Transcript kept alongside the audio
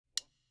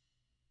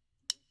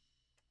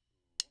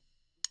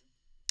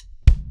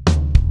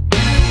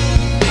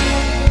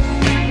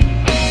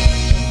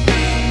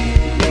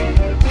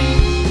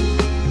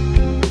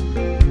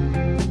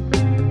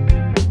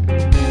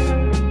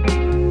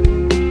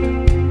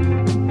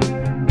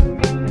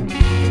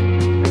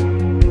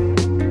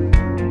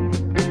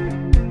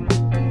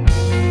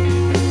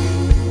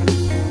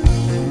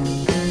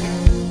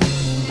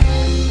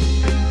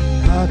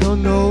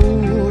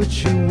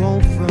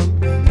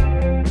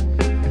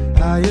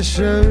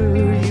assure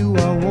you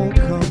I won't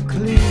come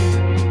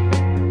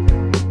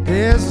clean.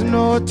 There's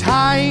no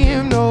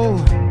time, no.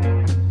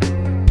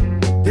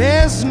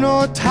 There's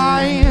no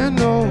time,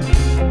 no.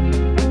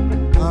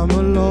 I'm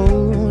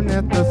alone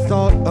at the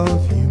thought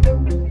of you.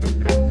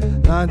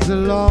 Lines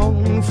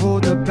along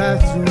for the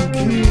bathroom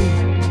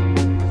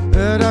queue,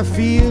 but I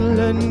feel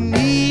a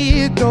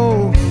need,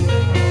 though.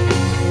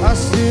 I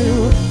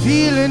still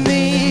feel a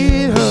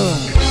need, huh?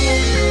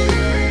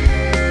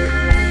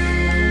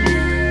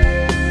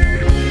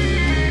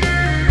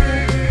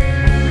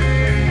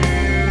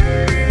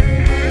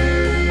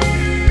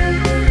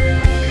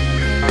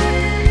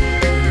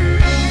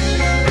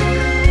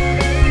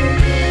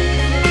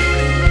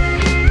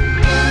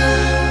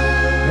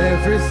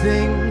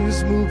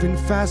 Everything's moving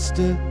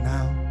faster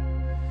now.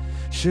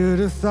 Should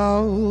have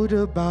thought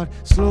about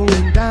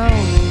slowing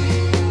down,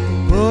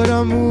 but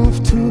I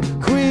move too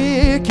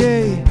quick,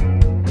 yeah.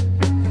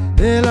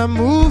 Then I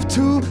move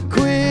too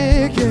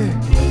quick, yeah.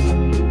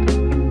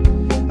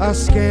 I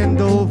scanned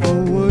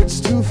over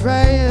words too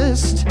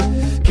fast.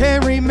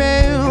 Can't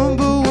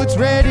remember what's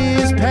ready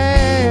is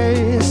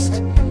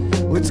past.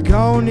 What's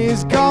gone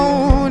is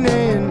gone,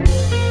 and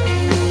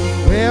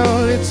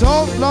well, it's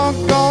all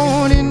long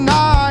gone, and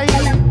I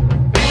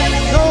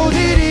know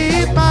that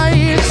it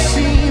might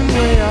seem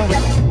we're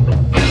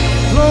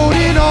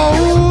floating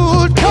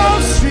old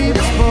cold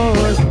streams,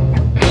 but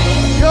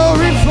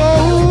you're in for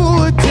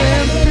a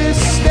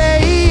tempest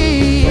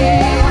state.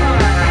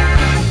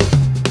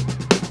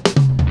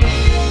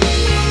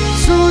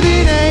 So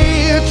that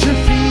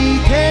atrophy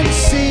can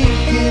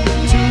sink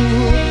into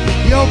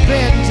your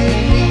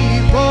bending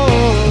knee,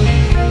 boy.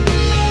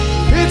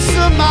 It's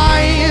the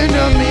mind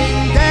of me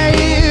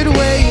that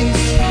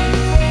waits.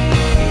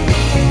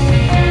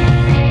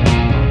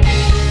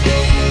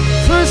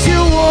 First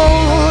you're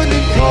warm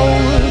and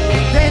cold,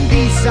 then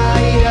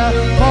desire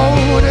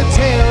for the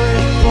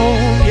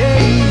telephone,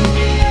 yeah.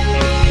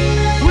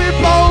 We're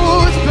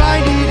both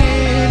blinded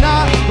in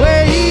our way.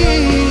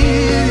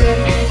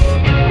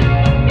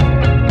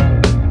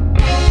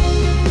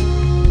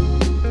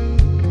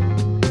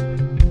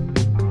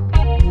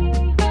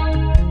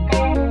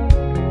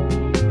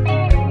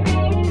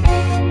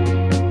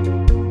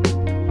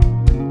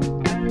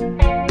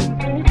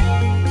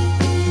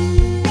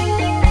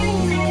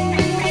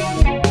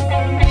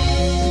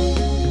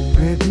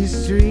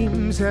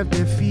 Have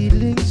their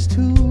feelings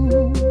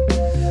too,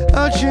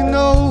 but you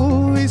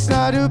know it's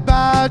not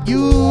about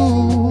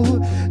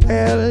you.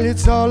 Hell,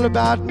 it's all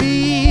about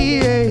me,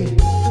 yeah.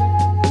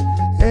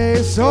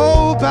 It's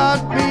all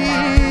about me,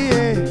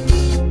 yeah.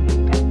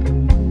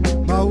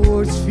 My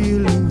words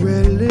feel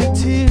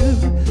irrelative.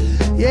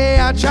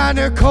 Yeah, I'm trying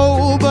to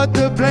cold, but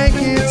the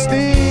blanket's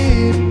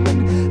thin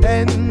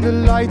and the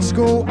lights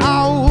go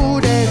out.